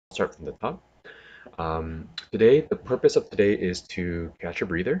start from the top. Today, the purpose of today is to catch a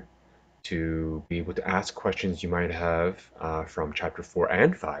breather, to be able to ask questions you might have from chapter 4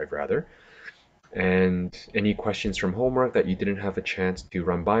 and 5, rather, and any questions from homework that you didn't have a chance to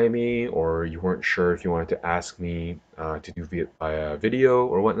run by me, or you weren't sure if you wanted to ask me to do via video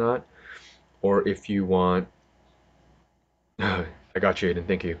or whatnot, or if you want, I got you, Aiden,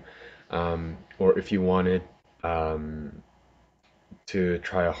 thank you. Or if you wanted um, to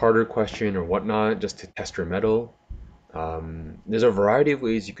try a harder question or whatnot, just to test your mettle. There's a variety of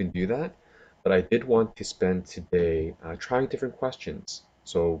ways you can do that, but I did want to spend today trying different questions.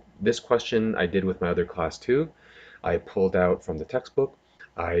 So this question I did with my other class too. I pulled out from the textbook.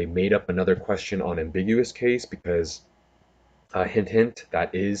 I made up another question on ambiguous case because, hint, hint,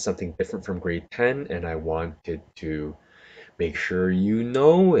 that is something different from grade 10, and I wanted to make sure you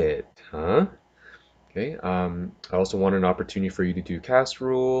know it, huh? Okay. I also want an opportunity for you to do cast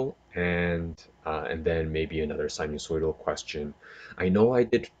rule and then maybe another sinusoidal question. I know I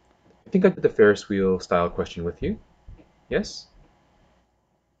think I did the Ferris wheel style question with you. Yes?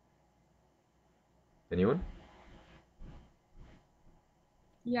 Anyone?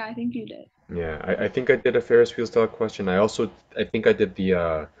 Yeah, I think you did. Yeah, I think I did a Ferris wheel style question. I think I did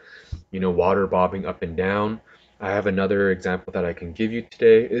the water bobbing up and down. I have another example that I can give you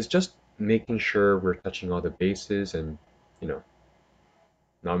today is just making sure we're touching all the bases and, you know,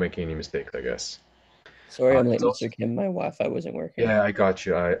 not making any mistakes, I guess. Sorry, I'm late, It's Mr. also Kim. My Wi-Fi wasn't working. Yeah, I got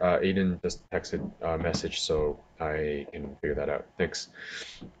you. Aiden just texted a message, so I can figure that out. Thanks.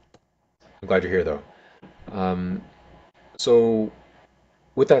 I'm glad you're here, though. Um, so,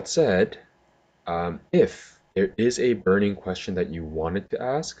 with that said, if there is a burning question that you wanted to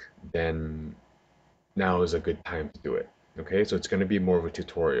ask, then now is a good time to do it. Okay, so it's going to be more of a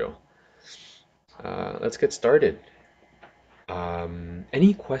tutorial. Let's get started.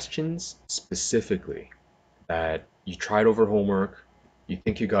 Any questions specifically that you tried over homework, you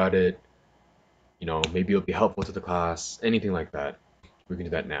think you got it, maybe it'll be helpful to the class, anything like that. We can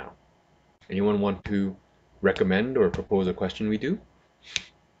do that now. Anyone want to recommend or propose a question we do?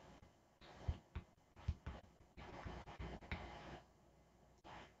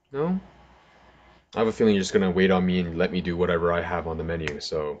 No? I have a feeling you're just gonna wait on me and let me do whatever I have on the menu,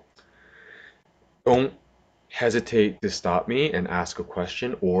 so don't hesitate to stop me and ask a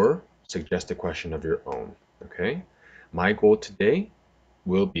question or suggest a question of your own, okay? My goal today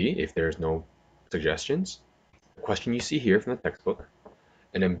will be, if there's no suggestions, the question you see here from the textbook,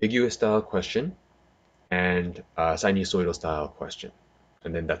 an ambiguous style question, and a sinusoidal style question.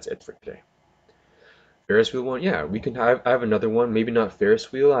 And then that's it for today. Ferris wheel one, yeah, we can have. I have another one. Maybe not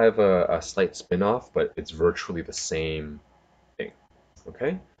Ferris wheel. I have a slight spin-off, but it's virtually the same thing.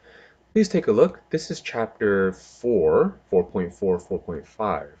 Okay. Please take a look. This is chapter 4,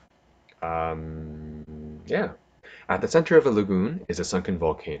 4.4, 4.5. Yeah. At the center of a lagoon is a sunken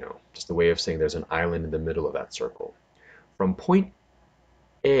volcano. Just a way of saying there's an island in the middle of that circle. From point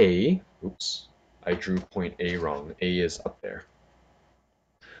A, oops, I drew point A wrong. A is up there,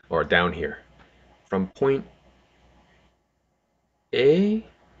 or down here. From point A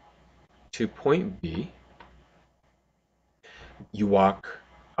to point B, you walk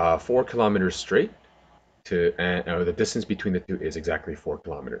 4 kilometers straight the distance between the two is exactly 4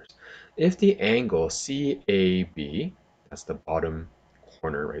 kilometers. If the angle CAB, that's the bottom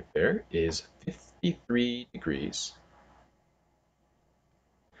corner right there, is 53 degrees,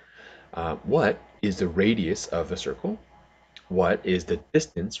 what is the radius of the circle? What is the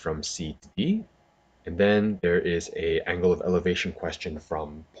distance from C to D? And then there is a angle of elevation question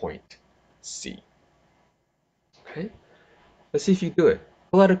from point C. Okay, let's see if you do it.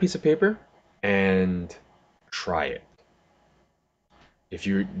 Pull out a piece of paper and try it. If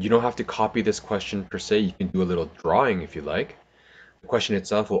you don't have to copy this question per se, you can do a little drawing if you like. The question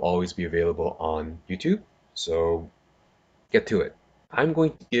itself will always be available on YouTube, so get to it. I'm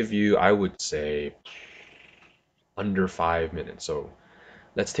going to give you, I would say, under 5 minutes. So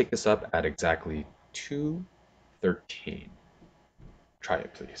let's take this up at exactly 2:13. Try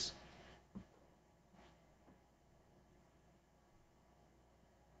it, please.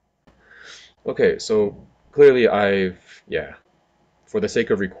 Okay, so clearly yeah, for the sake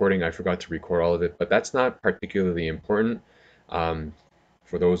of recording, I forgot to record all of it, but that's not particularly important. Um,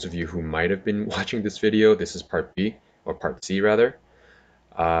 for those of you who might have been watching this video, this is part B, or part C rather.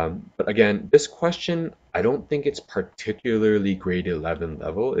 But again, this question, I don't think it's particularly grade 11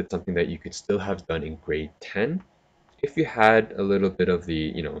 level. It's something that you could still have done in grade 10 if you had a little bit of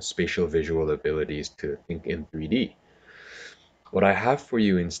the, spatial visual abilities to think in 3D. What I have for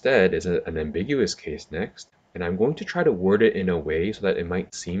you instead is an ambiguous case next. and I'm going to try to word it in a way so that it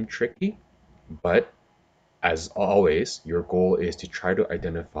might seem tricky, but as always, your goal is to try to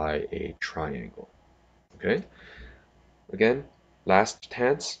identify a triangle. Okay? Again, last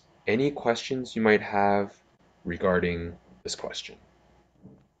chance. Any questions you might have regarding this question?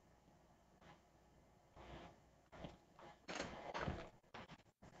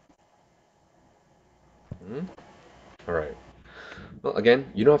 Hmm? All right. Well,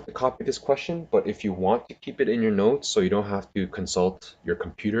 again, you don't have to copy this question, but if you want to keep it in your notes so you don't have to consult your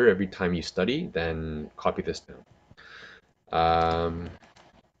computer every time you study, then copy this down.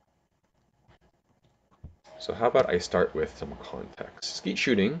 So how about I start with some context? Skeet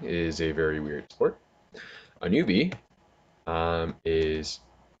shooting is a very weird sport. A newbie is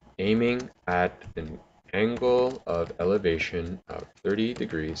aiming at an angle of elevation of 30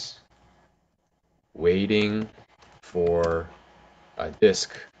 degrees, waiting for a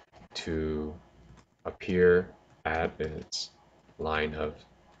disc to appear at its line of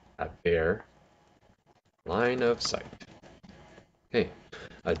at their line of sight. Okay,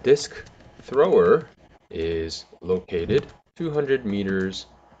 a disc thrower is located 200 meters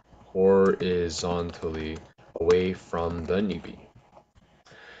horizontally away from the newbie.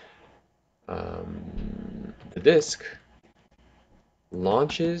 The disc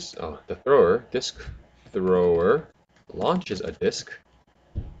launches, disc thrower launches a disc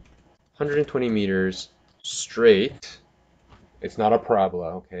 120 meters straight. It's not a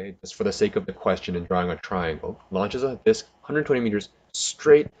parabola, okay? Just for the sake of the question and drawing a triangle. Launches a disc 120 meters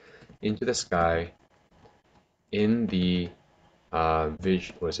straight into the sky in the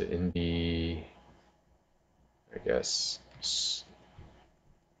in the, I guess,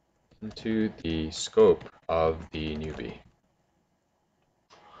 into the scope of the newbie.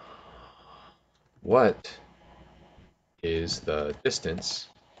 What is the distance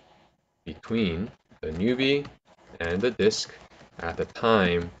between the newbie and the disc at the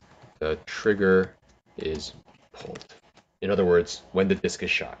time the trigger is pulled? In other words, when the disc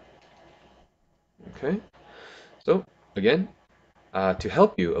is shot. Okay, so again, to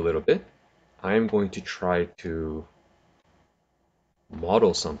help you a little bit, I'm going to try to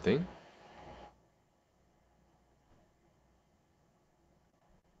model something.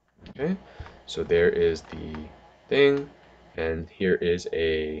 Okay, so there is the thing, and here is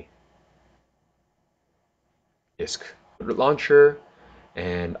a disk launcher,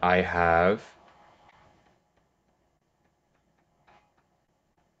 and I have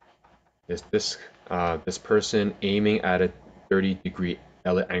this person aiming at a 30-degree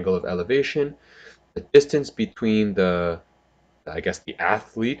angle of elevation. The distance between I guess, the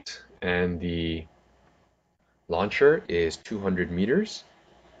athlete and the launcher is 200 meters.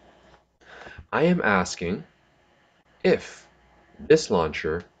 I am asking if this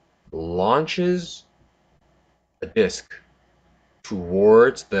launcher launches a disc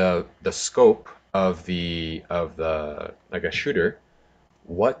towards the scope of the I guess shooter,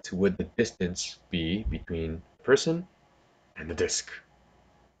 what would the distance be between the person and the disc?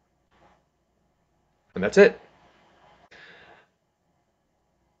 And that's it.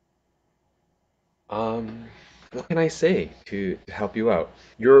 Um, what can I say to help you out?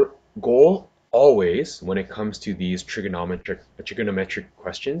 Your goal always, when it comes to these trigonometric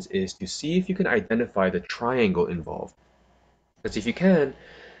questions, is to see if you can identify the triangle involved. Because if you can,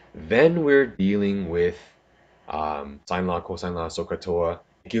 then we're dealing with sine law, cosine law, SOHCAHTOA.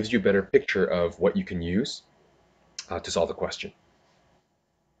 It gives you a better picture of what you can use to solve the question.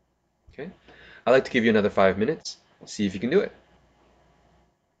 Okay, I'd like to give you another 5 minutes. See if you can do it.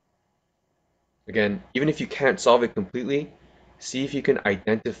 Again, even if you can't solve it completely, see if you can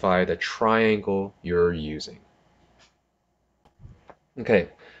identify the triangle you're using. Okay,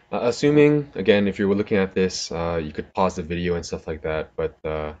 assuming, again, if you were looking at this, you could pause the video and stuff like that, but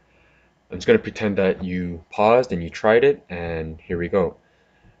I'm just going to pretend that you paused and you tried it, and here we go.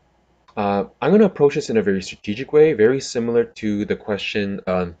 I'm going to approach this in a very strategic way, very similar to the question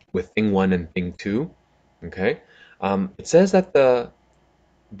with thing one and thing two. Okay, it says that the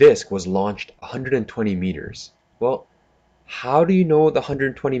disc was launched 120 meters. Well, how do you know the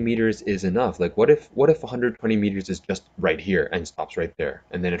 120 meters is enough? Like, what if 120 meters is just right here and stops right there,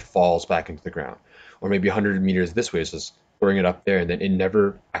 and then it falls back into the ground? Or maybe 100 meters this way is just throwing it up there, and then it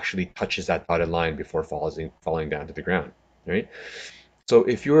never actually touches that dotted line before falling down to the ground, right? So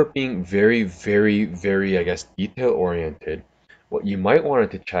if you are being very, very, very, I guess, detail oriented, what you might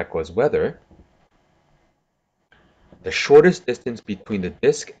want to check was whether the shortest distance between the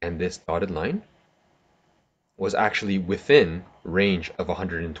disk and this dotted line was actually within range of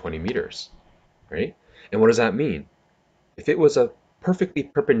 120 meters, right? And what does that mean? If it was a perfectly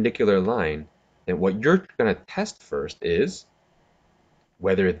perpendicular line, then what you're going to test first is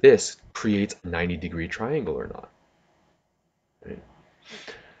whether this creates a 90-degree triangle or not. Right?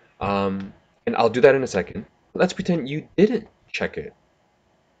 And I'll do that in a second. Let's pretend you didn't check it.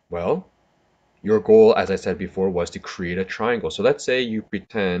 Well, your goal, as I said before, was to create a triangle. So let's say you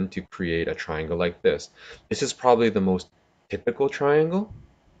pretend to create a triangle like this. This is probably the most typical triangle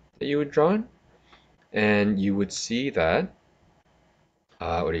that you would draw, and you would see that,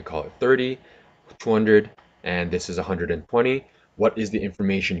 what do you call it, 30, 200, and this is 120. What is the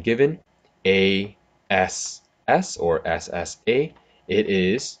information given? ASS or SSA. It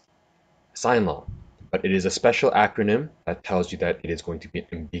is sign law, but it is a special acronym that tells you that it is going to be an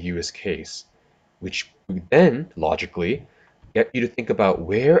ambiguous case, which would then logically get you to think about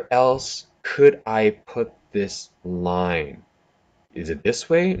where else could I put this line? Is it this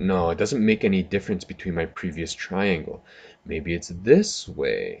way? No, it doesn't make any difference between my previous triangle. Maybe it's this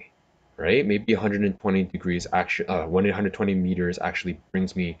way, right? Maybe 120 degrees actually, 120 meters actually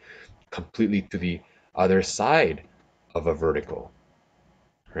brings me completely to the other side of a vertical,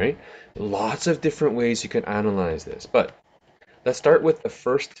 right? Lots of different ways you can analyze this, but let's start with the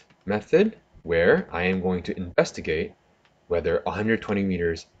first method where I am going to investigate whether 120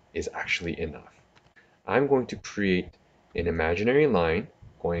 meters is actually enough. I'm going to create an imaginary line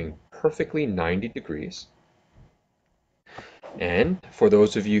going perfectly 90 degrees. And for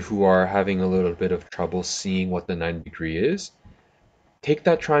those of you who are having a little bit of trouble seeing what the 90 degree is, take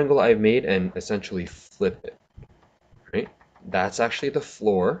that triangle I've made and essentially flip it, right? That's actually the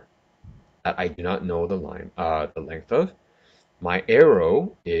floor that I do not know the length of. My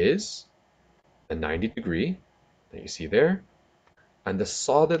arrow is the 90 degree that you see there, and the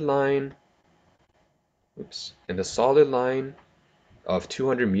solid line, and the solid line of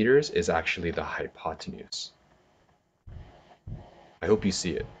 200 meters is actually the hypotenuse. I hope you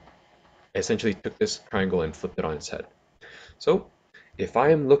see it. I essentially took this triangle and flipped it on its head. So if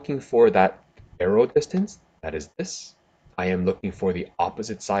I am looking for that arrow distance, that is this. I am looking for the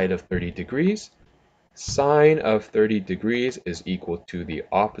opposite side of 30 degrees. Sine of 30 degrees is equal to the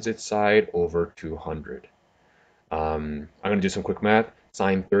opposite side over 200. I'm going to do some quick math.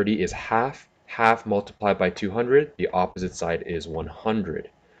 Sine 30 is half. Half multiplied by 200, the opposite side is 100.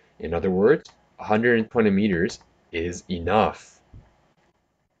 In other words, 120 meters is enough.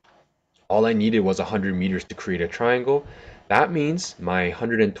 All I needed was 100 meters to create a triangle. That means my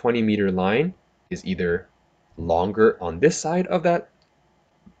 120 meter line is either longer on this side of that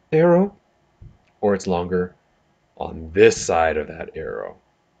arrow or it's longer on this side of that arrow.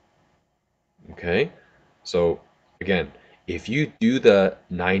 Okay, so again, if you do the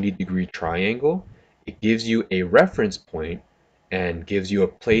 90-degree triangle, it gives you a reference point and gives you a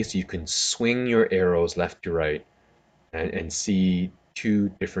place you can swing your arrows left to right and see two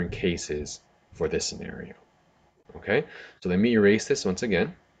different cases for this scenario. Okay, so let me erase this once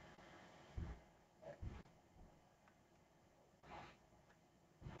again.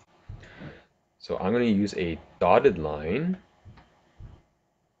 So I'm going to use a dotted line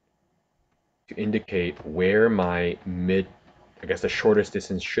to indicate where my I guess the shortest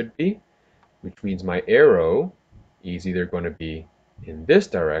distance should be, which means my arrow is either going to be in this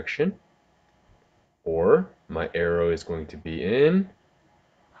direction or my arrow is going to be in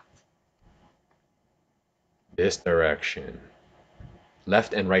this direction,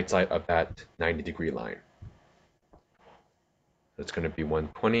 left and right side of that 90-degree line. That's going to be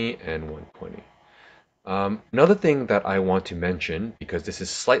 120 and 120. Another thing that I want to mention, because this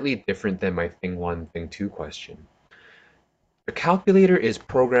is slightly different than my thing 1, thing 2 question. The calculator is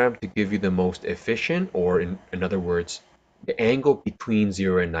programmed to give you the most efficient, or in other words, the angle between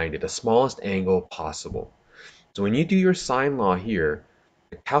 0 and 90, the smallest angle possible. So when you do your sine law here,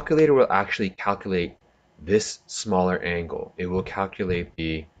 the calculator will actually calculate this smaller angle. It will calculate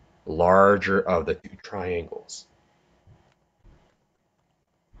the larger of the two triangles.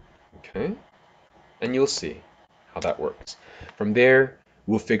 Okay? And you'll see how that works. From there,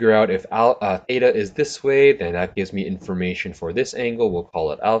 we'll figure out if theta is this way, then that gives me information for this angle. We'll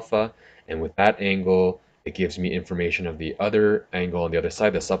call it alpha. And with that angle, it gives me information of the other angle on the other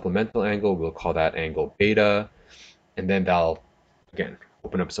side, the supplemental angle. We'll call that angle beta. And then that'll, again,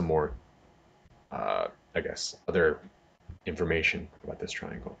 open up some more, I guess, other information about this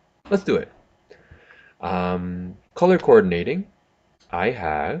triangle. Let's do it. Color coordinating, I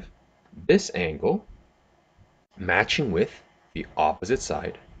have this angle matching with the opposite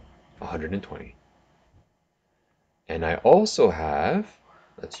side, 120. And I also have,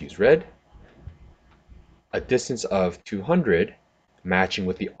 let's use red, a distance of 200 matching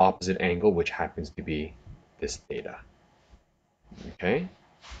with the opposite angle, which happens to be this theta. Okay?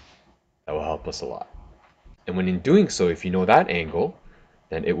 That will help us a lot. And when in doing so, if you know that angle,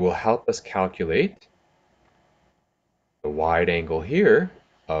 then it will help us calculate the wide angle here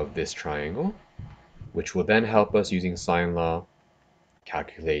of this triangle, which will then help us using sine law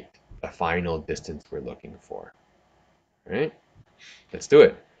calculate the final distance we're looking for. All right, let's do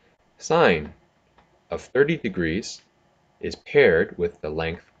it. Sine of 30 degrees is paired with the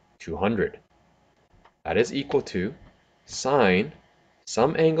length 200. That is equal to sine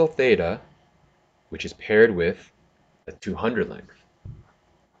some angle theta, which is paired with the 200 length.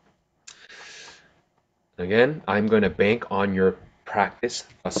 Again, I'm going to bank on your practice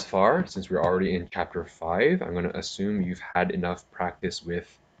thus far. Since we're already in chapter 5, I'm going to assume you've had enough practice with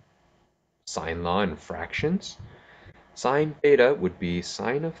sine law and fractions. Sine theta would be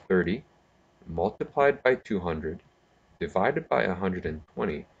sine of 30 multiplied by 200 divided by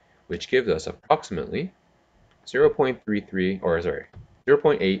 120, which gives us approximately 0.33, or sorry,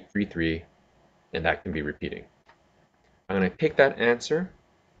 0.833, and that can be repeating. I'm going to take that answer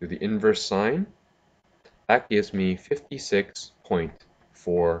to the inverse sine. That gives me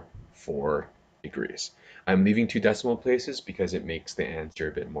 56.44 degrees. I'm leaving 2 decimal places because it makes the answer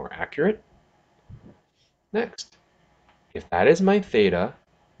a bit more accurate. Next, if that is my theta,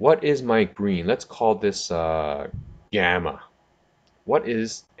 what is my green? Let's call this gamma. What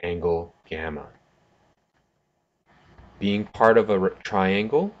is angle gamma? Being part of a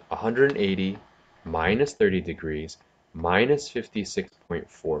triangle, 180 minus 30 degrees minus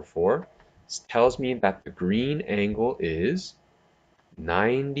 56.44 tells me that the green angle is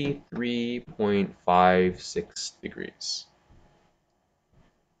 93.56 degrees.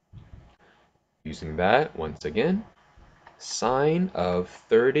 Using that, once again, sine of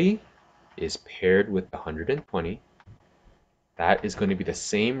 30 is paired with 120. That is going to be the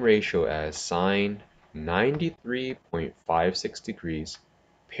same ratio as sine 93.56 degrees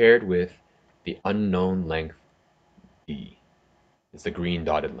paired with the unknown length d. It's the green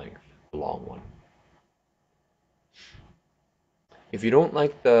dotted length, the long one. If you don't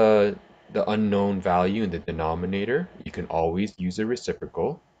like the unknown value in the denominator, you can always use the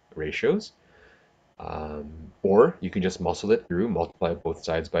reciprocal ratios. Or you can just muscle it through, multiply both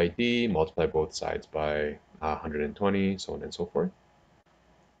sides by d, multiply both sides by 120, so on and so forth.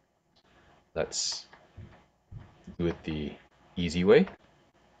 Let's do it the easy way.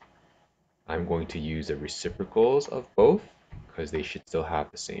 I'm going to use the reciprocals of both because they should still have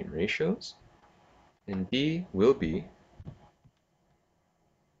the same ratios. And d will be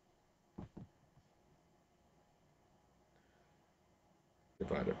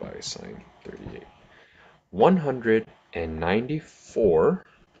divided by sine 38.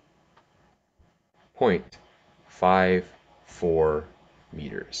 194.54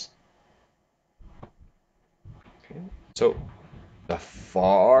 meters. Okay. So the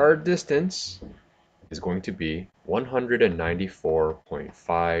far distance is going to be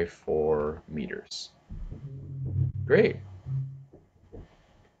 194.54 meters. Great.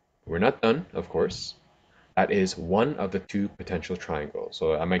 We're not done, of course. That is one of the 2 potential triangles.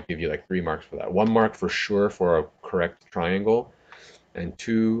 So I might give you like 3 marks for that. 1 mark for sure for a correct triangle, and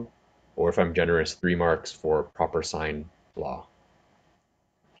 2, or if I'm generous, 3 marks for proper sine law.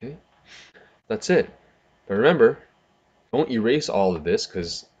 Okay, that's it. But remember, don't erase all of this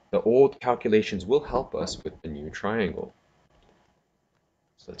because the old calculations will help us with the new triangle.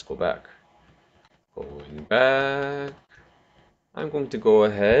 So let's go back. Going back, I'm going to go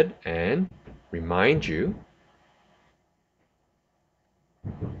ahead and remind you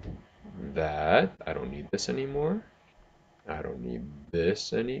that I don't need this anymore. I don't need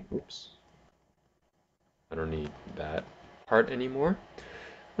this oops. I don't need that part anymore.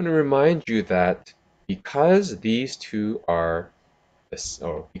 I'm going to remind you that because these two are,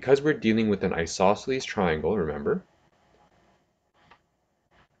 because we're dealing with an isosceles triangle, remember,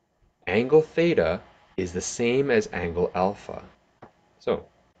 angle theta is the same as angle alpha. So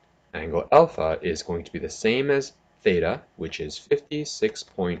angle alpha is going to be the same as theta, which is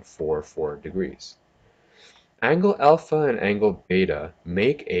 56.44 degrees. Angle alpha and angle beta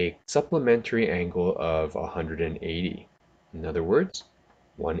make a supplementary angle of 180. In other words,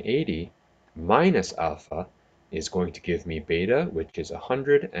 180 minus alpha is going to give me beta, which is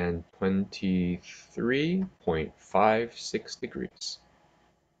 123.56 degrees.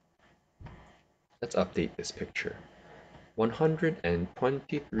 Let's update this picture.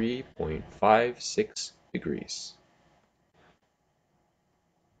 123.56 degrees.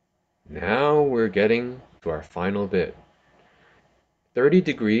 Now we're getting to our final bit. 30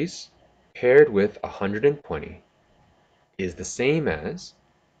 degrees paired with 120 is the same as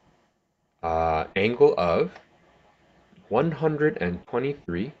angle of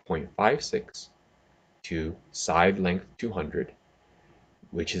 123.56 to side length 200,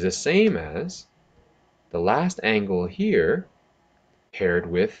 which is the same as the last angle here paired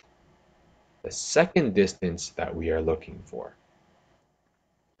with the second distance that we are looking for.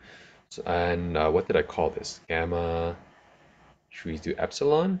 So, and what did I call this? Gamma, should we do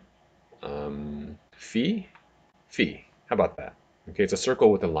epsilon? Phi? Phi. How about that? Okay, it's a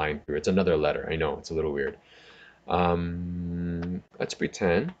circle with a line through. It's another letter. I know, it's a little weird. Let's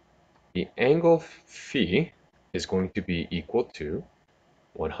pretend the angle phi is going to be equal to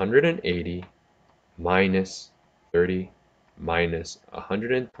 180 minus 30 minus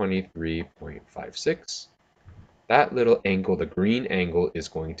 123.56. That little angle, the green angle, is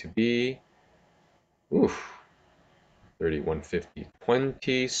going to be, oof, 3150,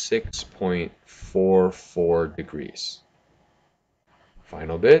 26.44 degrees.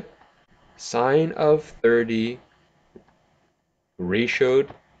 Final bit, sine of 30 ratioed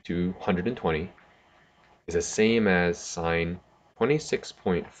to 120 is the same as sine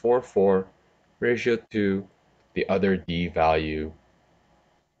 26.44 ratio to the other d value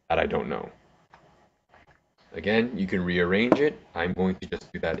that I don't know. Again, you can rearrange it. I'm going to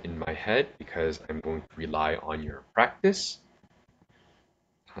just do that in my head because I'm going to rely on your practice.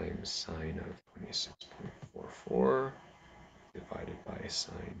 Times sine of 26.44 divided by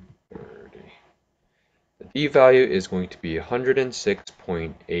sine 30. The d value is going to be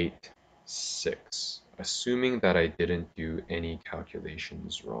 106.86, assuming that I didn't do any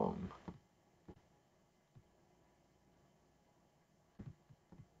calculations wrong.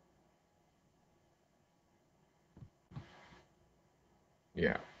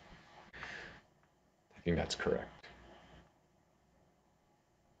 Yeah, I think that's correct.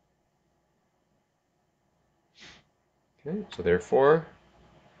 Okay, so therefore,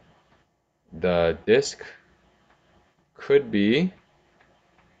 the disk could be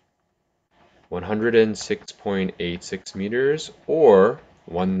 106.86 meters or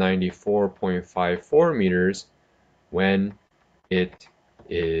 194.54 meters when it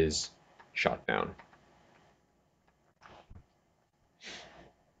is shot down.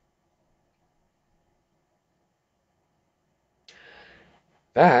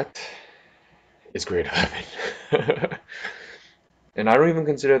 That is grade 11. And I don't even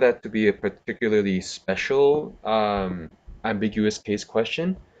consider that to be a particularly special ambiguous case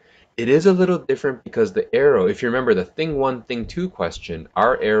question. It is a little different because the arrow, if you remember the thing one, thing two question,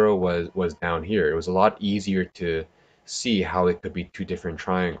 our arrow was down here. It was a lot easier to see how it could be two different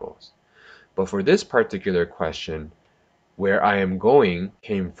triangles. But for this particular question, where I am going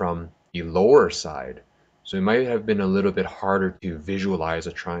came from the lower side. So it might have been a little bit harder to visualize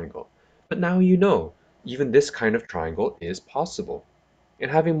a triangle. But now you know, even this kind of triangle is possible. And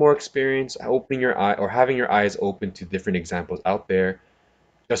having more experience, opening your eye or having your eyes open to different examples out there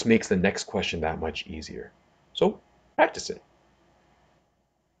just makes the next question that much easier. So practice it.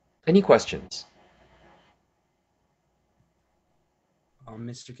 Any questions?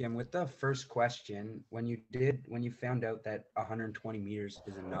 Mr. Kim, with the first question, when you found out that 120 meters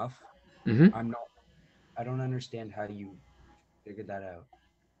is enough, Mm-hmm. I don't understand how you figured that out.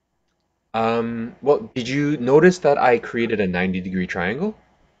 Well, did you notice that I created a 90-degree triangle?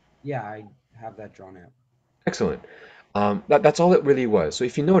 Yeah, I have that drawn out. Excellent. That's all it really was. So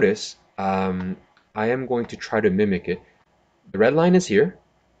if you notice, I am going to try to mimic it. The red line is here.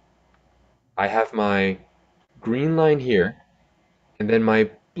 I have my green line here, and then my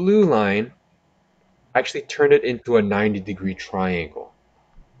blue line, I actually turned it into a 90-degree triangle.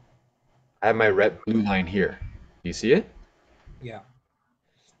 I have my red blue line here. Do you see it? Yeah.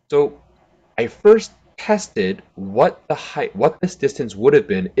 So I first tested what the height, what this distance would have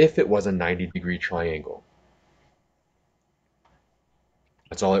been if it was a 90-degree triangle.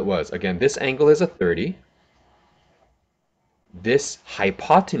 That's all it was. Again, this angle is a 30. This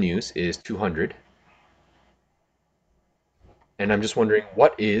hypotenuse is 200. And I'm just wondering,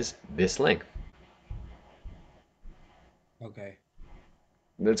 what is this length? Okay.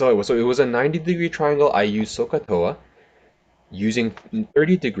 That's all it was. So it was a 90-degree triangle. I used SOHCAHTOA. Using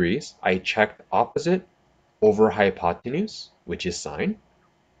 30 degrees, I checked opposite over hypotenuse, which is sine.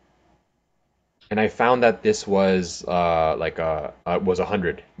 And I found that this was was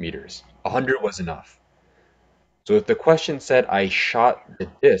 100 meters. 100 was enough. So if the question said I shot the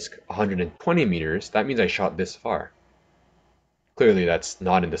disc 120 meters, that means I shot this far. Clearly, that's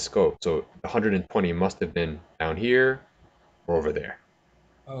not in the scope. So 120 must have been down here or over there.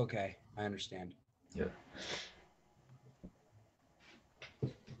 Okay, I understand. Yeah.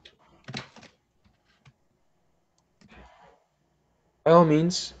 By all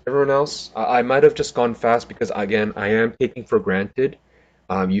means, everyone else, I might have just gone fast because, again, I am taking for granted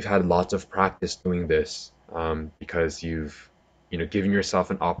you've had lots of practice doing this because you've, given yourself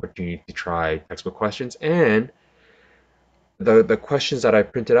an opportunity to try textbook questions and the questions that I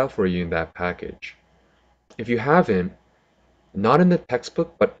printed out for you in that package. If you haven't, not in the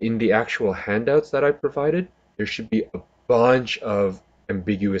textbook, but in the actual handouts that I provided, there should be a bunch of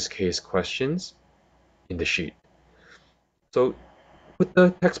ambiguous case questions in the sheet. So put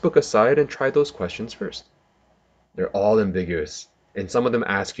the textbook aside and try those questions first. They're all ambiguous, and some of them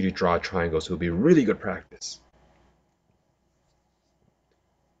ask you to draw triangles, so it'll be really good practice.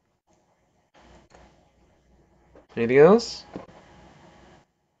 Anything else?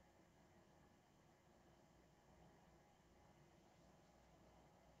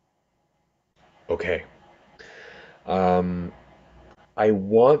 Okay. Um, I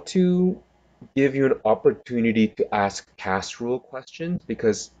want to give you an opportunity to ask cast rule questions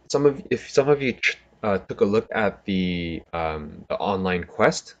because if some of you took a look at the online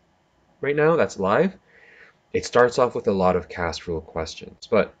quest right now that's live, it starts off with a lot of cast rule questions.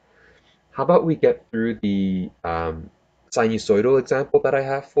 But how about we get through the sinusoidal example that I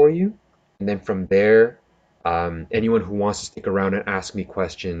have for you, and then from there, anyone who wants to stick around and ask me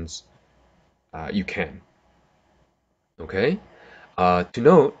questions, you can. Okay? To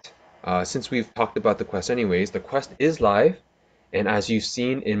note, since we've talked about the quest anyways, the quest is live, and as you've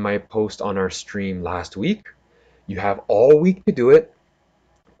seen in my post on our stream last week, you have all week to do it,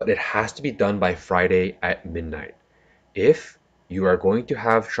 but it has to be done by Friday at midnight. If you are going to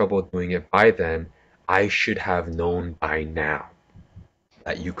have trouble doing it by then, I should have known by now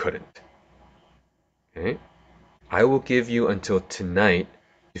that you couldn't. Okay? I will give you until tonight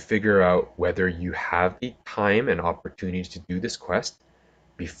to figure out whether you have the time and opportunity to do this quest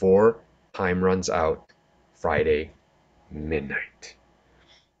before time runs out Friday midnight.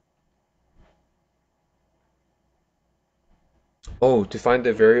 Oh, to find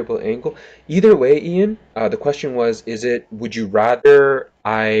the variable angle. Either way, Ian, the question was, would you rather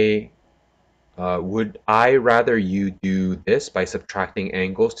would I rather you do this by subtracting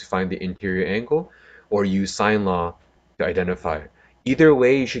angles to find the interior angle, or use sine law to identify it? Either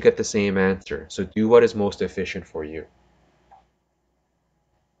way, you should get the same answer. So do what is most efficient for you.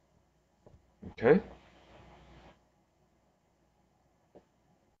 Okay?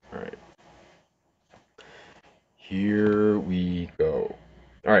 All right. Here we go.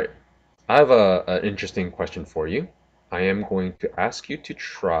 All right. I have an interesting question for you. I am going to ask you to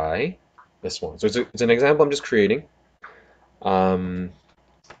try this one. So it's an example I'm just creating. Um,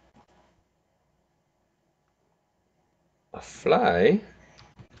 a fly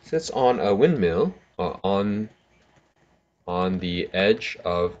sits on a windmill on the edge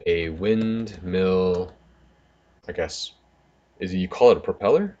of a windmill. I guess you call it a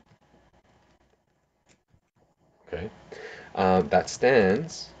propeller? Okay. That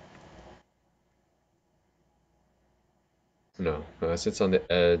stands. No, it sits on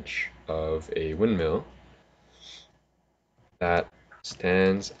the edge of a windmill that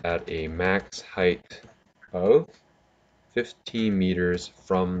stands at a max height of 15 meters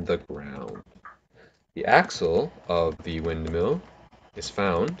from the ground. The axle of the windmill is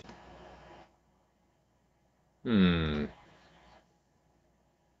found. Hmm.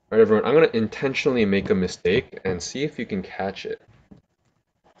 All right, everyone, I'm going to intentionally make a mistake and see if you can catch it.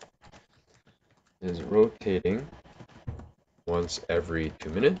 It is rotating once every 2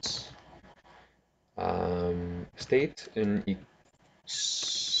 minutes. State an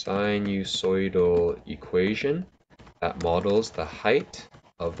sinusoidal equation that models the height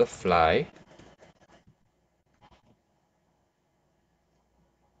of the fly.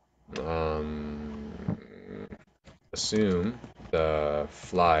 Assume the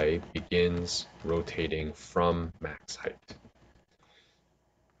fly begins rotating from max height.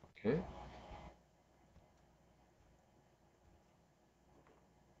 Okay.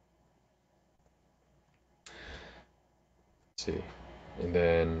 Let's see. And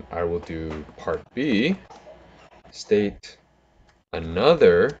then I will do part B, state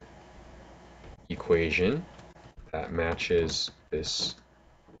another equation that matches this,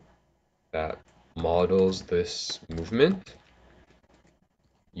 that models this movement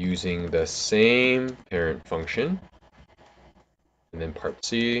using the same parent function. And then part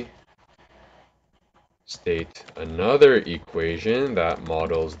C, state another equation that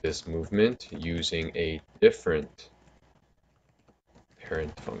models this movement using a different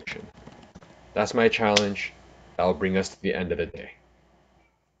parent function. That's my challenge. That'll bring us to the end of the day.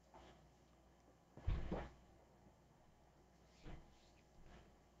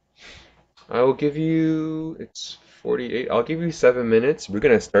 I will give you, it's 48. I'll give you 7 minutes. We're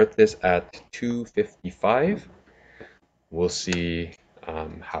gonna start this at 2:55. We'll see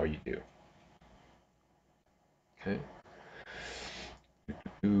how you do. Okay.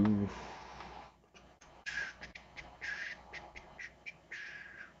 Ooh.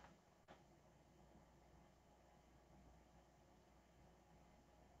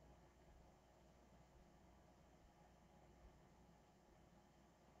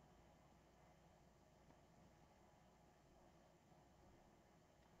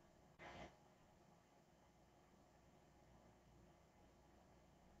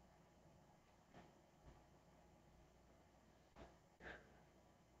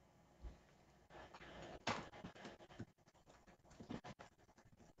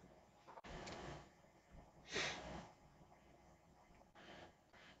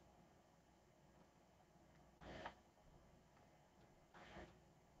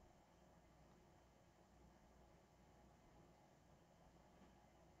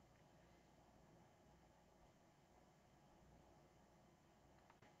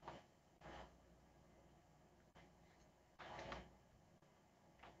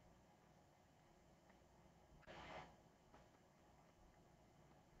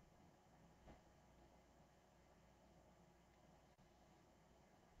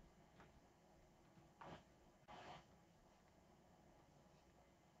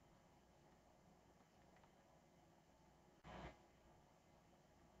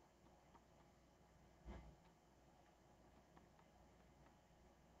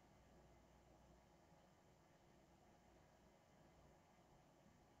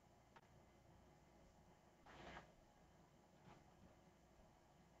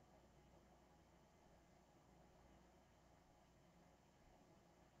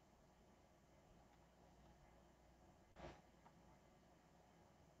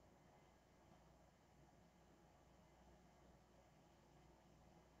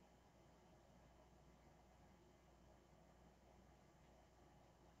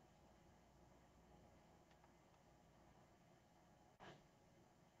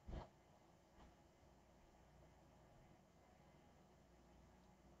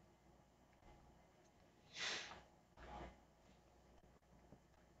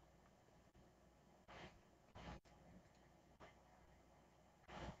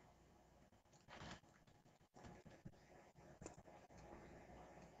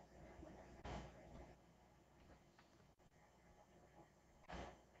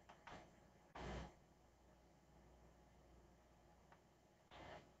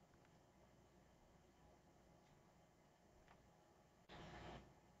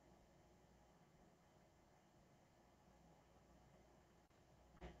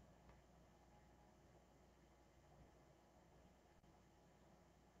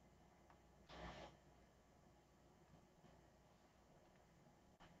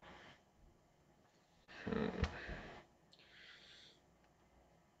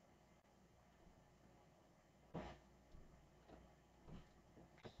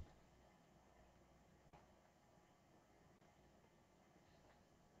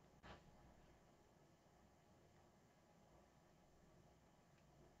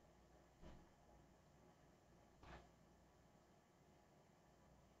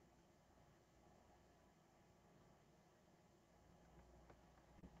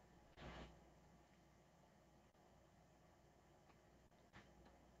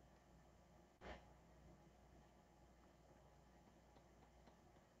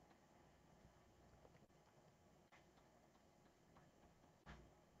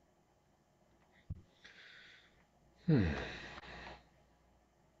 Hmm.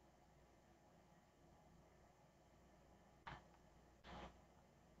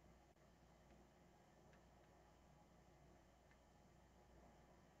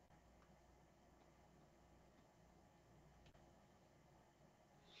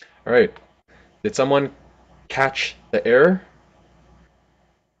 All right. Did someone catch the error?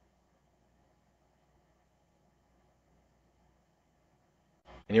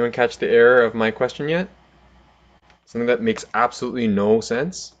 Anyone catch the error of my question yet? Something that makes absolutely no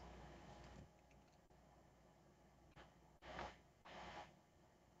sense?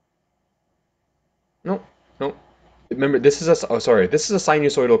 No, no. Remember, this is oh, sorry, this is a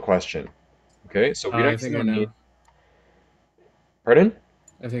sinusoidal question. Okay, so we I don't think I still need. know. Pardon?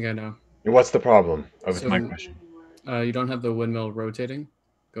 I think I know. What's the problem with my So question? you don't have the windmill rotating,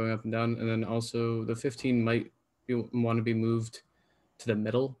 going up and down, and then also the 15 might want to be moved to the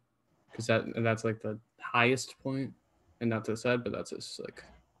middle, because that's like the highest point, and not to the side, but that's just like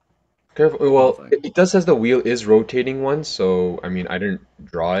Careful. Well, qualifying. it does says the wheel is rotating one, so I mean, I didn't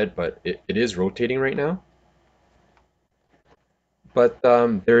draw it, but it is rotating right now. But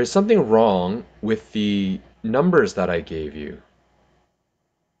there is something wrong with the numbers that I gave you.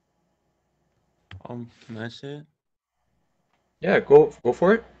 Can I say it? Yeah, go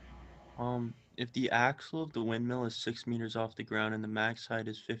for it. If the axle of the windmill is 6 meters off the ground and the max height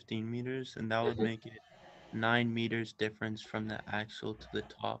is 15 meters, then that would make it 9 meters difference from the axle to the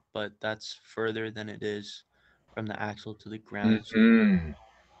top, but that's further than it is from the axle to the ground. So Hmm.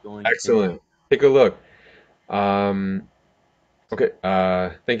 going in. Excellent. Take a look. Um, okay.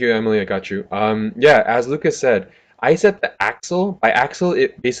 Thank you, Emily. I got you. Yeah, as Lucas said, I said the axle. By axle,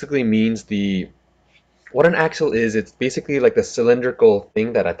 it basically means the what an axle is. It's basically like the cylindrical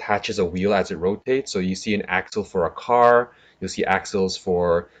thing that attaches a wheel as it rotates. So you see an axle for a car. You'll see axles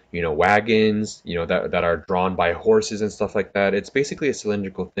for, wagons, that are drawn by horses and stuff like that. It's basically a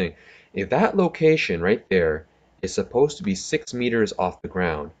cylindrical thing. If that location right there is supposed to be 6 meters off the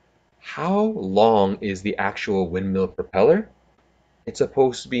ground, how long is the actual windmill propeller? It's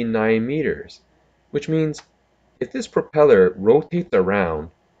supposed to be 9 meters, which means if this propeller rotates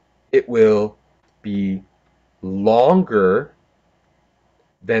around, it will be longer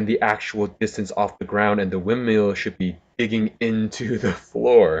than the actual distance off the ground, and the windmill should be digging into the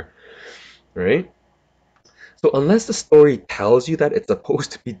floor, right? So unless the story tells you that it's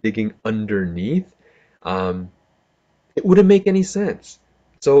supposed to be digging underneath, um, it wouldn't make any sense.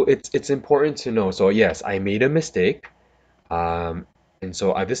 So it's important to know. So yes, I made a mistake, and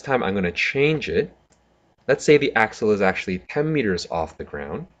so this time I'm going to change it. Let's say the axle is actually 10 meters off the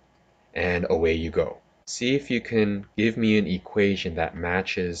ground, and away you go. See if you can give me an equation that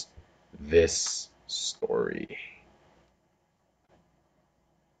matches this story.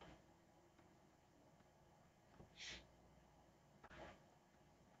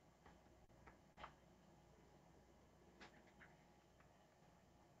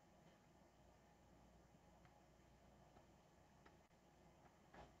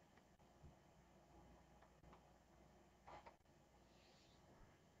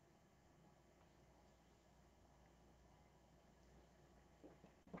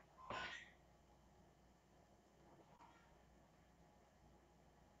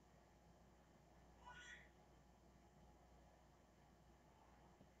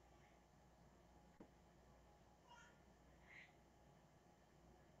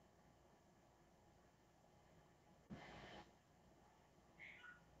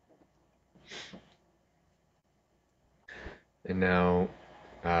 And now,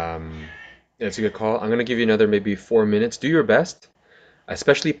 um, it's a good call. I'm gonna give you another maybe 4 minutes. Do your best,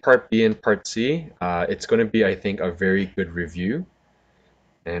 especially part B and part C. It's gonna be, I think, a very good review.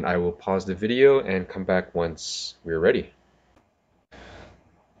 And I will pause the video and come back once we're ready.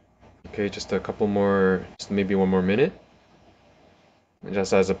 Okay, just a couple more, just maybe 1 more minute.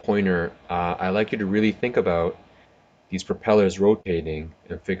 Just as a pointer, I like you to really think about these propellers rotating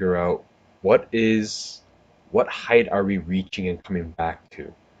and figure out what height are we reaching and coming back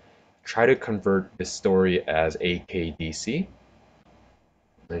to. Try to convert this story as AKDC,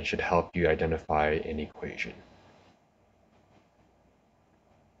 and it should help you identify an equation.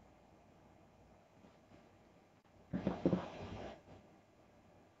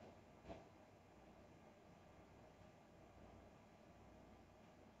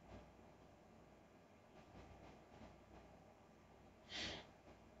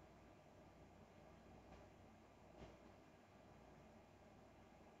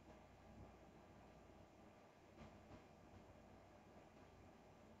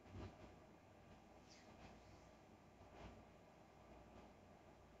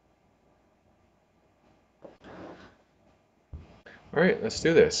 All right, let's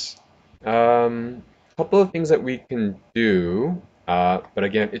do this. A couple of things that we can do, but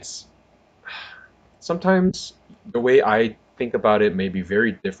again, it's sometimes the way I think about it may be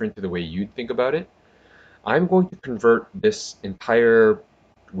very different to the way you think about it. I'm going to convert this entire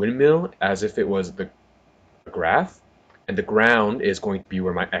windmill as if it was the graph, and the ground is going to be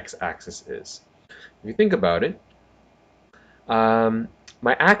where my x-axis is. If you think about it, um,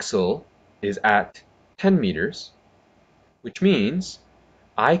 my axle is at 10 meters, which means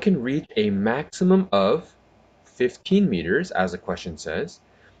I can reach a maximum of 15 meters, as the question says.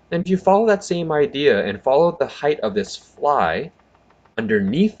 And if you follow that same idea and follow the height of this fly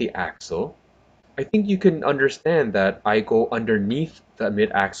underneath the axle, I think you can understand that I go underneath the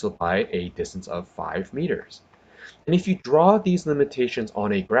mid-axle by a distance of 5 meters. And if you draw these limitations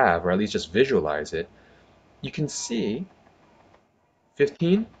on a graph, or at least just visualize it, you can see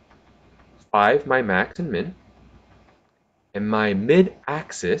 15, 5 my max and min, and my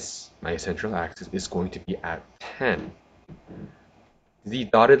mid-axis, my central axis, is going to be at 10. The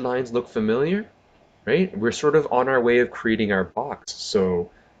dotted lines look familiar? right? We're sort of on our way of creating our box.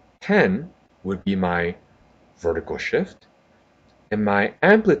 So 10 would be my vertical shift, and my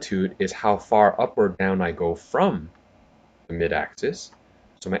amplitude is how far up or down I go from the mid-axis.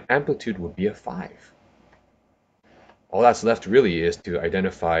 So my amplitude would be a 5. All that's left really is to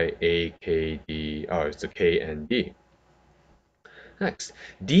identify A, K, D, it's a K and D. Next,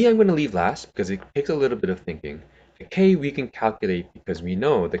 D I'm going to leave last because it takes a little bit of thinking. The K we can calculate because we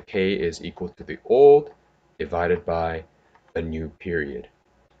know the K is equal to the old divided by the new period.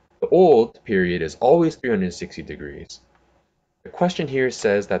 The old period is always 360 degrees. The question here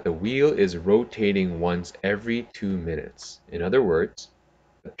says that the wheel is rotating once every 2 minutes. In other words,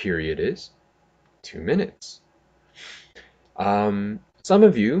 the period is 2 minutes. Some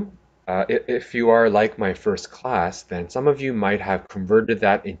of you, if you are like my first class, then some of you might have converted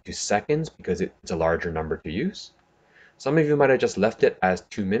that into seconds because it's a larger number to use. Some of you might have just left it as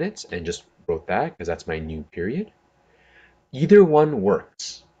 2 minutes and just wrote that because that's my new period. Either one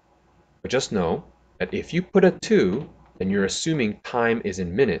works, but just know that if you put a 2, then you're assuming time is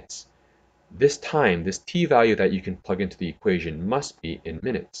in minutes. This time, this t value that you can plug into the equation must be in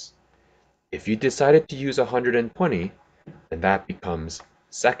minutes. If you decided to use 120, then that becomes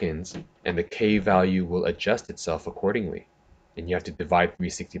seconds, and the k value will adjust itself accordingly. And you have to divide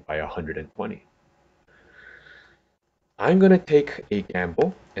 360 by 120. I'm going to take a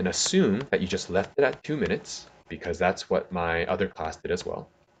gamble and assume that you just left it at 2 minutes, because that's what my other class did as well.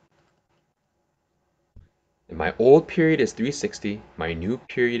 And my old period is 360, my new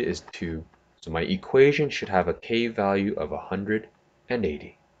period is 2, so my equation should have a k value of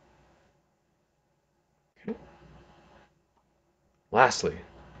 180. Okay. Lastly,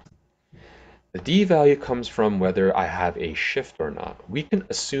 the d value comes from whether I have a shift or not. We can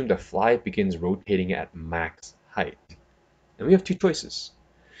assume the fly begins rotating at max height. And we have two choices.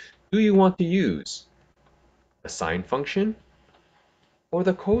 Do you want to use the sine function or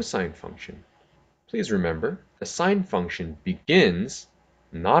the cosine function? Please remember, the sine function begins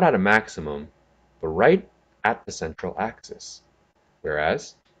not at a maximum, but right at the central axis,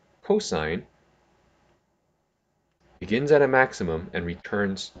 whereas cosine begins at a maximum and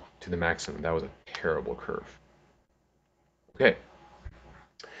returns to the maximum. That was a terrible curve. Okay,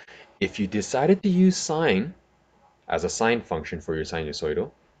 if you decided to use sine as a sine function for your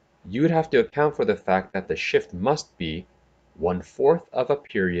sinusoidal, you would have to account for the fact that the shift must be 1/4 of a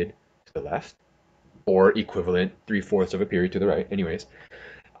period to the left, or equivalent 3/4 of a period to the right, anyways,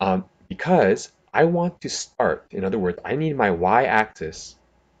 because I want to start, in other words, I need my y-axis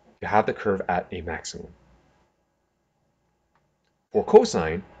to have the curve at a maximum. For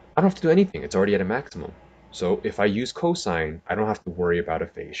cosine, I don't have to do anything, it's already at a maximum. So if I use cosine, I don't have to worry about a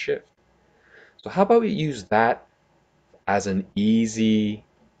phase shift. So how about we use that as an easy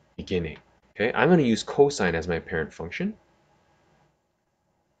beginning? Okay, I'm going to use cosine as my parent function.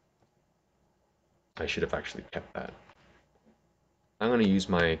 I should have actually kept that. I'm going to use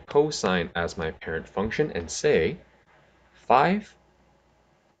my cosine as my parent function and say 5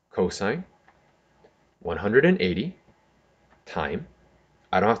 cosine 180 time,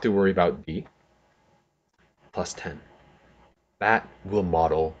 I don't have to worry about d, plus 10. That will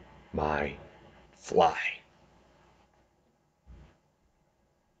model my fly.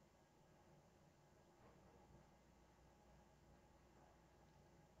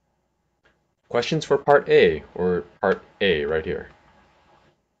 Questions for part A, or part A right here?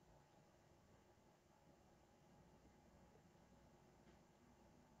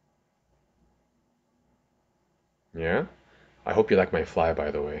 Yeah? I hope you like my fly,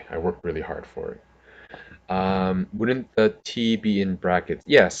 by the way. I worked really hard for it. Wouldn't the t be in brackets?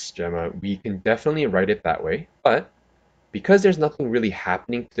 Yes, Gemma, we can definitely write it that way, but because there's nothing really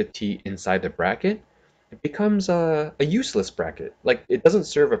happening to the t inside the bracket, it becomes a useless bracket. Like, it doesn't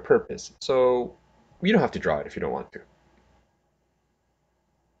serve a purpose, so you don't have to draw it if you don't want to.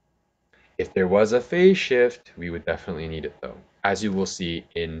 If there was a phase shift, we would definitely need it though, as you will see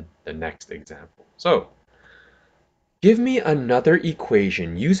in the next example. So, give me another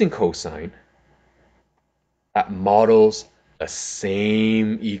equation using cosine that models the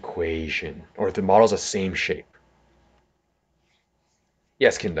same equation, or that models the same shape.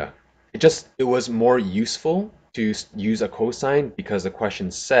 Yes, Kinda. It was more useful to use a cosine because the question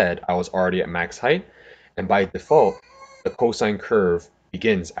said I was already at max height, and by default, the cosine curve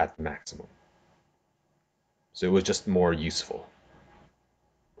begins at the maximum. So it was just more useful.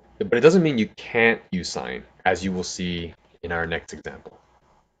 But it doesn't mean you can't use sine, as you will see in our next example.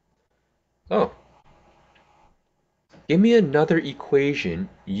 So, give me another equation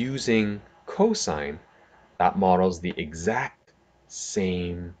using cosine that models the exact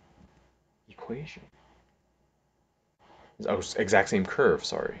same equation. equation. Oh, exact same curve,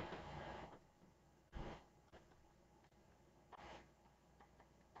 sorry.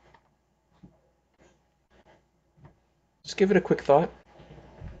 Just give it a quick thought.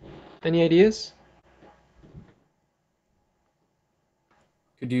 Any ideas?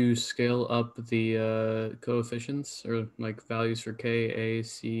 Could you scale up the coefficients or like values for K, A,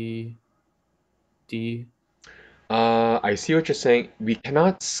 C, D? I see what you're saying. We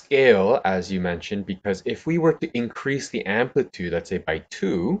cannot scale, as you mentioned, because if we were to increase the amplitude, let's say by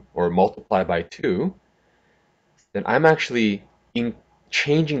 2, or multiply by 2, then I'm actually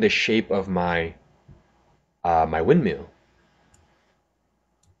changing the shape of my my windmill,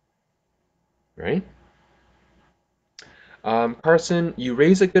 right? Carson, you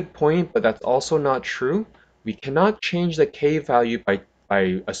raise a good point, but that's also not true. We cannot change the K value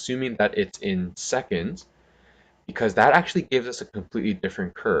by assuming that it's in seconds, because that actually gives us a completely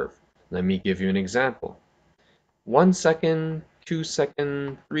different curve. Let me give you an example. 1 second, 2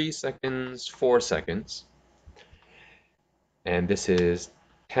 seconds, 3 seconds, 4 seconds. And this is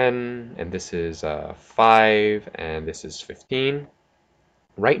 10, and this is 5, and this is 15.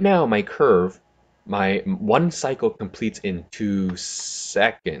 Right now, my curve, my one cycle completes in 2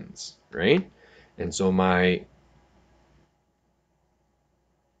 seconds, right? And so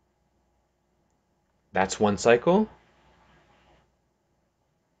that's one cycle.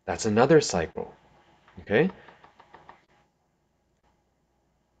 That's another cycle, okay?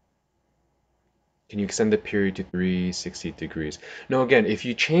 Can you extend the period to 360 degrees? No, again, if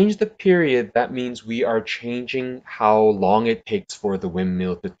you change the period, that means we are changing how long it takes for the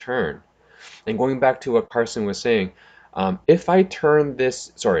windmill to turn. And going back to what Carson was saying, if I turn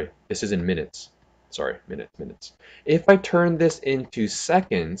this, sorry, this is in minutes. Sorry, minutes. If I turn this into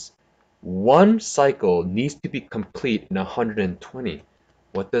seconds, one cycle needs to be complete in 120.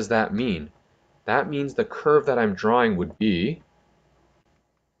 What does that mean? That means the curve that I'm drawing would be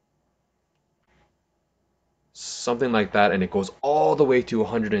something like that, and it goes all the way to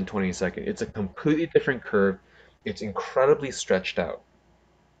 120 seconds. It's a completely different curve. It's incredibly stretched out.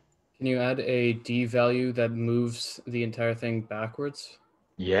 Can you add a D value that moves the entire thing backwards?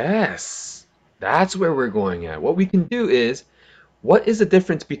 Yes, that's where we're going at. What we can do is, what is the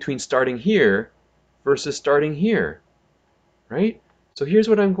difference between starting here versus starting here, right? So here's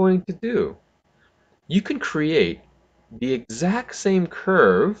what I'm going to do. You can create the exact same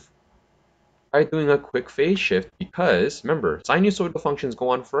curve by doing a quick phase shift because, remember, sinusoidal functions go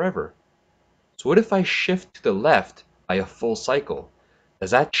on forever. So what if I shift to the left by a full cycle?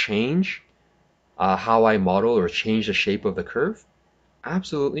 Does that change how I model or change the shape of the curve?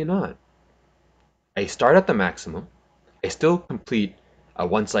 Absolutely not. I start at the maximum. I still complete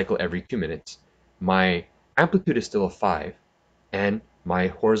one cycle every 2 minutes. My amplitude is still a 5, and my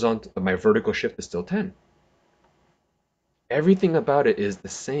vertical shift is still 10. Everything about it is the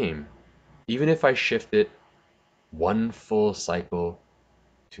same, even if I shift it one full cycle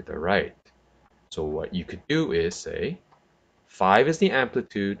to the right. So what you could do is say 5 is the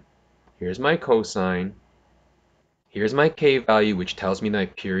amplitude, here's my cosine, here's my k value, which tells me my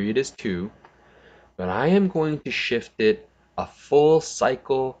period is 2, but I am going to shift it a full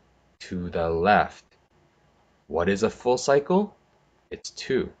cycle to the left. What is a full cycle? It's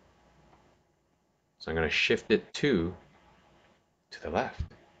 2. So I'm going to shift it 2 to the left.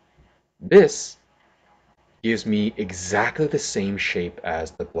 This gives me exactly the same shape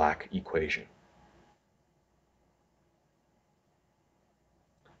as the black equation.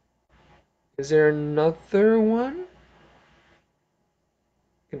 Is there another one?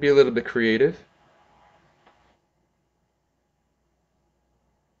 Could be a little bit creative.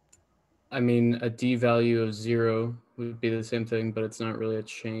 I mean, a D value of 0 would be the same thing, but it's not really a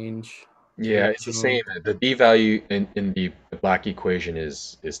change to the Yeah, it's the original. same. The b value in the black equation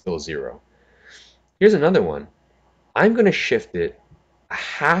is still 0. Here's another one. I'm going to shift it a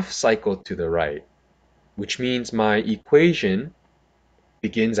half cycle to the right, which means my equation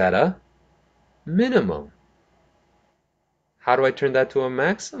begins at a minimum. How do I turn that to a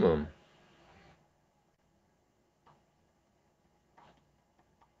maximum?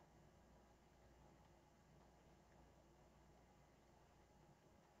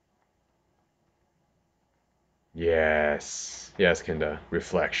 Yes, Kinda,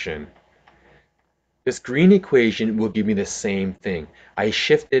 reflection. This green equation will give me the same thing. I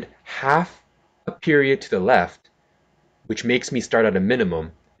shifted half a period to the left, which makes me start at a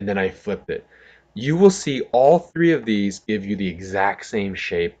minimum, and then I flipped it. You will see all three of these give you the exact same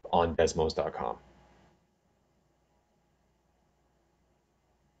shape on Desmos.com.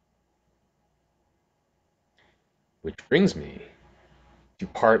 Which brings me to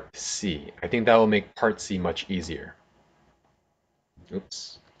part C. I think that will make part C much easier.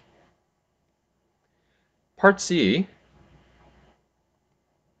 Oops. Part C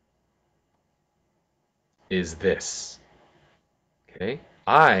is this. Okay,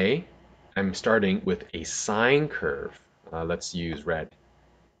 I am starting with a sine curve. Let's use red.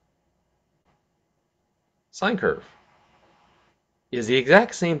 Sine curve is the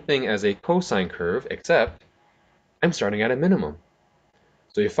exact same thing as a cosine curve, except I'm starting at a minimum.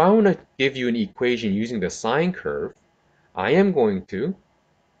 So if I want to give you an equation using the sine curve, I am going to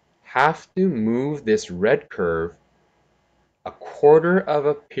have to move this red curve a quarter of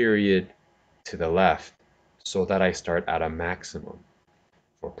a period to the left so that I start at a maximum.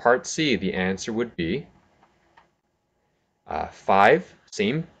 For part C, the answer would be 5,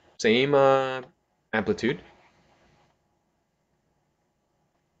 same amplitude,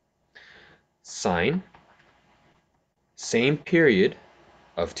 sine, same period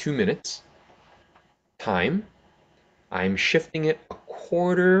of 2 minutes, time, I'm shifting it a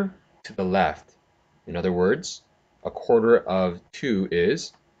quarter to the left. In other words, a quarter of 2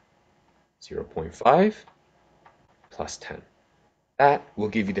 is 0.5 plus 10. That will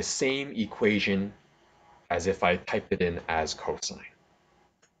give you the same equation as if I typed it in as cosine.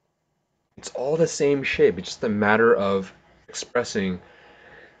 It's all the same shape. It's just a matter of expressing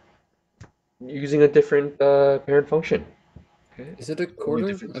using a different parent function. Okay? Is it a quarter?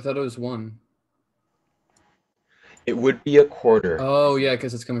 I thought it was 1. It would be a quarter. Oh, yeah,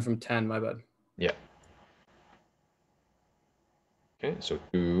 because it's coming from 10. My bad. Yeah. Okay, so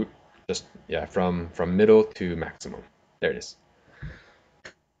just from middle to maximum. There it is.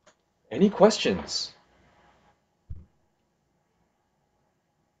 Any questions?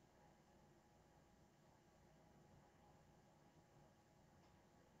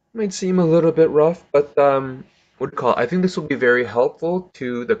 Might seem a little bit rough, but what do you call it? I think this will be very helpful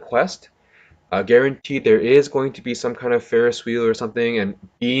to the quest. Guaranteed there is going to be some kind of Ferris wheel or something, and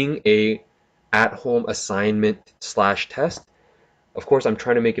being a at-home assignment slash test, of course, I'm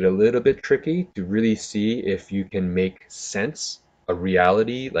trying to make it a little bit tricky to really see if you can make sense, a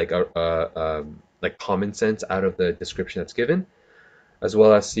reality, like common sense out of the description that's given, as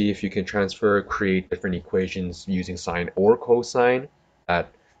well as see if you can create different equations using sine or cosine.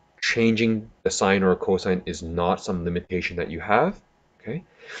 That changing the sine or cosine is not some limitation that you have. Okay,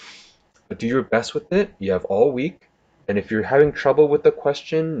 but do your best with it. You have all week. And if you're having trouble with the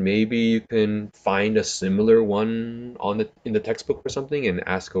question, maybe you can find a similar one in the textbook or something and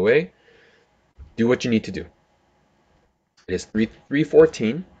ask away. Do what you need to do. It is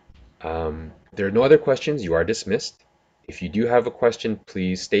 3:14. If there are no other questions, you are dismissed. If you do have a question,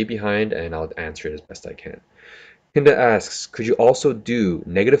 please stay behind and I'll answer it as best I can. Hinda asks, could you also do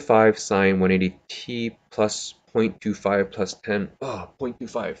 -5 sine 180t plus 0.25 plus 10? Oh,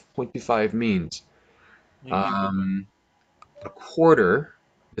 0.25. 0.25 means a quarter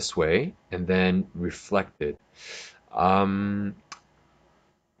this way and then reflected. Um,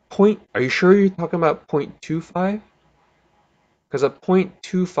 are you sure you're talking about 0.25? Because a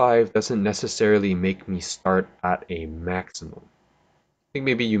 0.25 doesn't necessarily make me start at a maximum. I think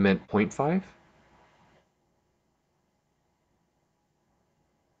maybe you meant 0.5?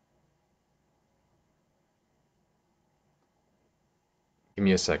 Give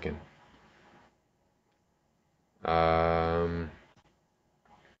me a second.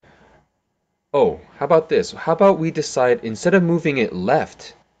 Oh, how about this? How about we decide instead of moving it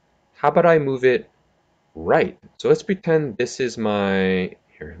left, how about I move it right? So let's pretend this is my,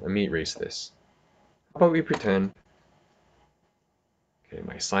 here, let me erase this. How about we pretend, okay,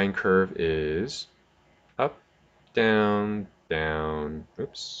 my sine curve is up, down, down,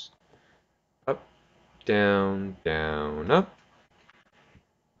 oops, up, down, down, up,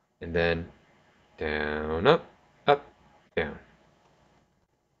 and then down, up, down,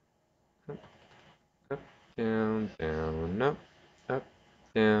 up, up, down, down, up,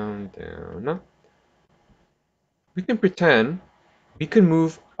 down, down, up. We can pretend we can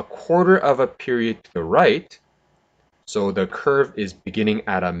move a quarter of a period to the right, so the curve is beginning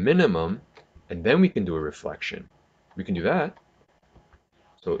at a minimum, and then we can do a reflection. We can do that.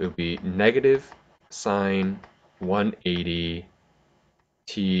 So it would be negative sine 180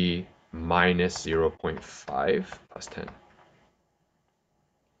 t minus 0.5 plus 10.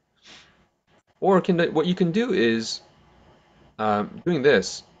 Or what you can do is, doing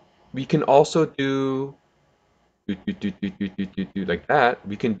this, we can also do like that.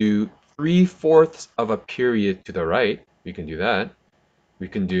 We can do 3/4 of a period to the right. We can do that. We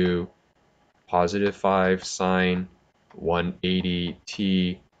can do +5 sine 180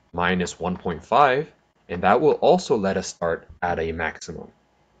 t minus 1.5. And that will also let us start at a maximum.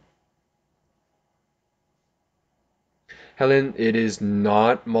 Helen, it is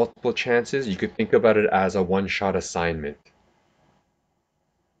not multiple chances. You could think about it as a one-shot assignment.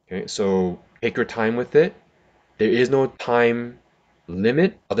 Okay, so take your time with it. There is no time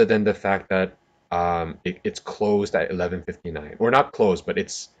limit other than the fact that it's closed at 11:59, or not closed, but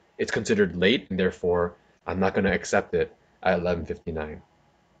it's considered late, and therefore I'm not going to accept it at 11:59.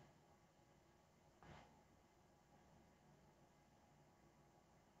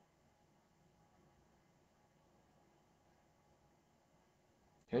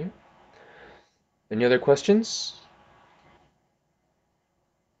 Okay. Any other questions?